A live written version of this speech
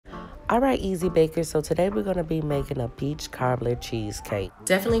All right, Easy Bakers, so today we're going to be making a peach cobbler cheesecake.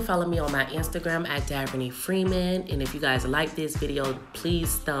 Definitely follow me on my Instagram at Daphne Freeman. And if you guys like this video,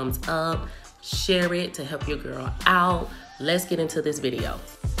 please thumbs up, share it to help your girl out. Let's get into this video.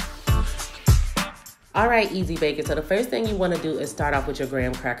 All right, Easy Bakers, so the first thing you want to do is start off with your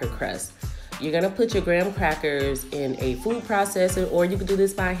graham cracker crust. You're going to put your graham crackers in a food processor, or you can do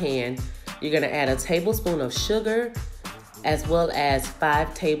this by hand. You're going to add a tablespoon of sugar, as well as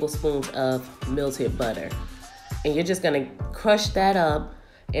 5 tablespoons of melted butter. And you're just gonna crush that up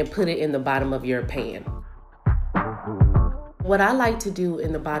and put it in the bottom of your pan. What I like to do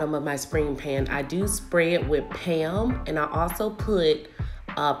in the bottom of my spring pan, I do spray it with Pam, and I also put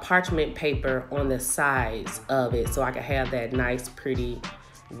parchment paper on the sides of it so I can have that nice, pretty,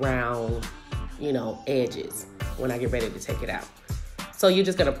 round, edges when I get ready to take it out. So you're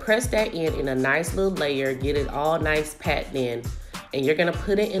just gonna press that in a nice little layer, get it all nice packed in, and you're gonna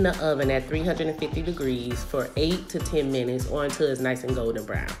put it in the oven at 350 degrees for 8 to 10 minutes or until it's nice and golden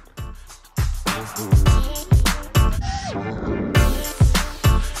brown.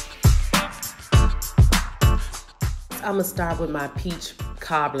 I'm gonna start with my peach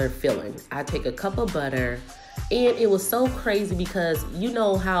cobbler filling. I take a cup of butter, and it was so crazy because you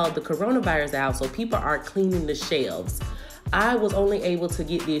know how the coronavirus is out, so people are cleaning the shelves. I was only able to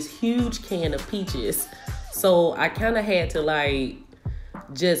get this huge can of peaches, so I kind of had to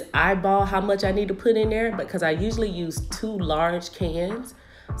just eyeball how much I need to put in there, because I usually use 2 large cans.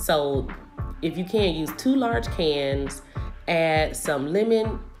 So if you can, use 2 large cans, add some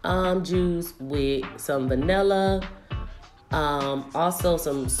lemon juice with some vanilla, also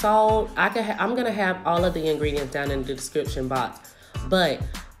some salt. I'm gonna have all of the ingredients down in the description box, but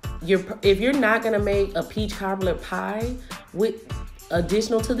if you're not gonna make a peach cobbler pie with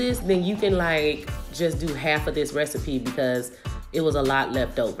additional to this, then you can just do half of this recipe because it was a lot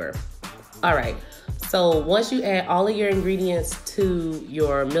left over. All right, so once you add all of your ingredients to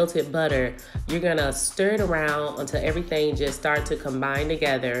your melted butter, you're gonna stir it around until everything just starts to combine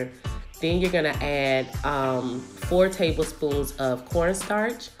together. Then you're gonna add 4 tablespoons of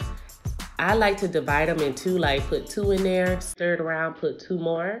cornstarch. I like to divide them in 2, put 2 in there, stir it around, put 2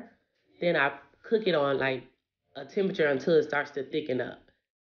 more. Then I cook it on a temperature until it starts to thicken up.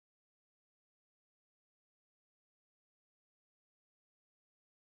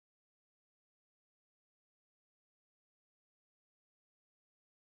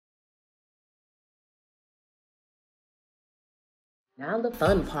 Now the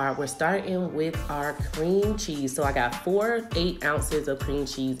fun part, we're starting with our cream cheese. So I got 8 ounces of cream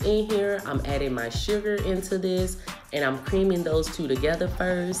cheese in here. I'm adding my sugar into this, and I'm creaming those 2 together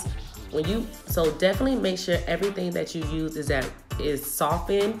first. So definitely make sure everything that you use is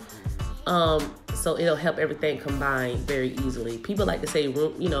softened, so it'll help everything combine very easily. People like to say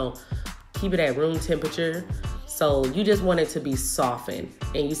keep it at room temperature. So you just want it to be softened,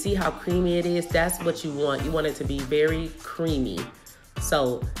 and you see how creamy it is. That's what you want. You want it to be very creamy.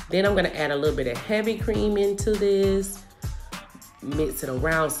 So then I'm gonna add a little bit of heavy cream into this, mix it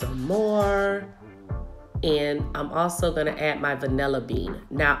around some more. And I'm also gonna add my vanilla bean.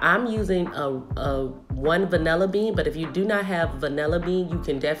 Now I'm using a 1 vanilla bean, but if you do not have vanilla bean, you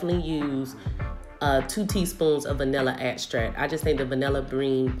can definitely use 2 teaspoons of vanilla extract. I just think the vanilla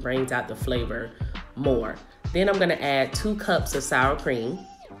bean brings out the flavor more. Then I'm gonna add 2 cups of sour cream,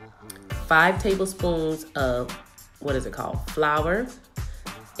 5 tablespoons of, flour.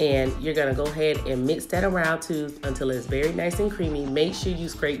 And you're gonna go ahead and mix that around too until it's very nice and creamy. Make sure you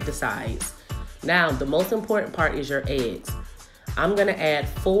scrape the sides. Now, the most important part is your eggs. I'm gonna add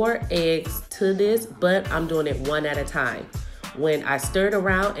 4 eggs to this, but I'm doing it 1 at a time. When I stir it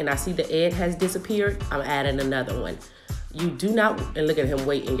around and I see the egg has disappeared, I'm adding another one. You do not, and look at him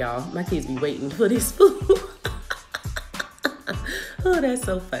waiting, y'all. My kids be waiting for this food. Oh, that's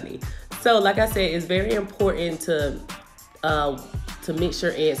so funny. So like I said, it's very important to mix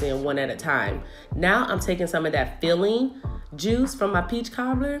your eggs in 1 at a time. Now I'm taking some of that filling juice from my peach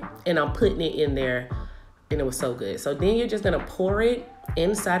cobbler, and I'm putting it in there, and it was so good. So then you're just gonna pour it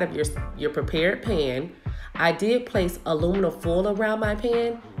inside of your prepared pan. I did place aluminum foil around my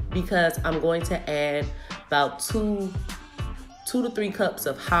pan because I'm going to add about 2 to 3 cups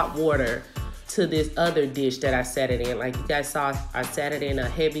of hot water to this other dish that I set it in. Like you guys saw, I set it in a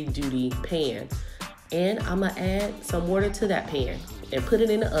heavy duty pan. And I'm gonna add some water to that pan and put it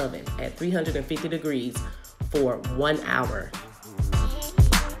in the oven at 350 degrees for 1 hour.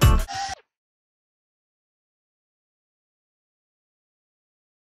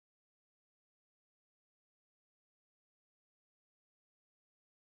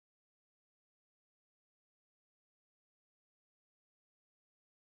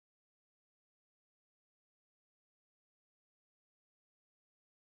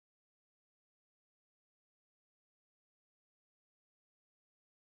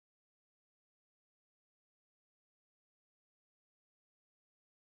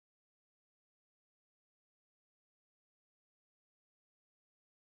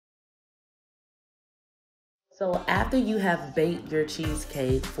 So after you have baked your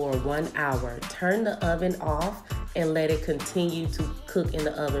cheesecake for 1 hour, turn the oven off and let it continue to cook in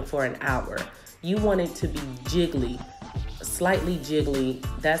the oven for an hour. You want it to be jiggly, slightly jiggly.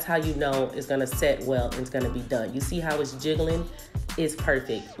 That's how you know it's gonna set well and it's gonna be done. You see how it's jiggling? It's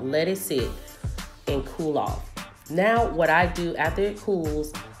perfect. Let it sit and cool off. Now what I do after it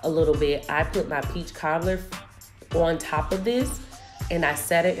cools a little bit, I put my peach cobbler on top of this and I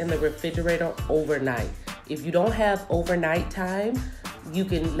set it in the refrigerator overnight. If you don't have overnight time, you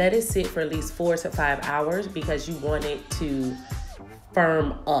can let it sit for at least 4 to 5 hours because you want it to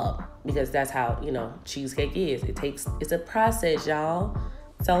firm up, because that's how, you know, cheesecake is. It's a process, y'all.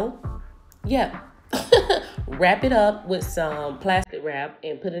 So, yeah. Wrap it up with some plastic wrap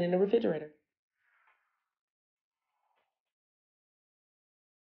and put it in the refrigerator.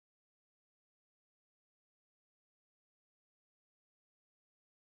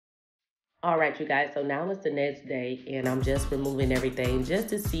 All right, you guys, so now it's the next day and I'm just removing everything just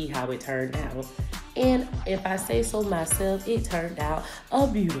to see how it turned out. And if I say so myself, it turned out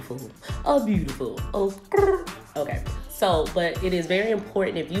beautiful. Oh, okay. So, but it is very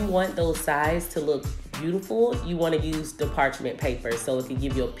important, if you want those sides to look beautiful, you want to use the parchment paper so it can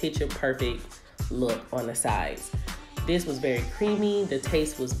give you a picture perfect look on the sides. This was very creamy. The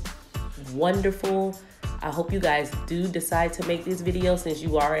taste was wonderful. I hope you guys do decide to make this video since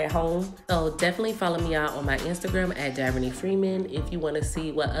you are at home. So definitely follow me out on my Instagram at Daverney Freeman if you want to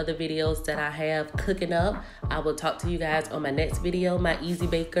see what other videos that I have cooking up. I will talk to you guys on my next video, my Easy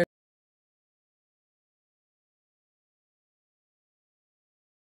Baker.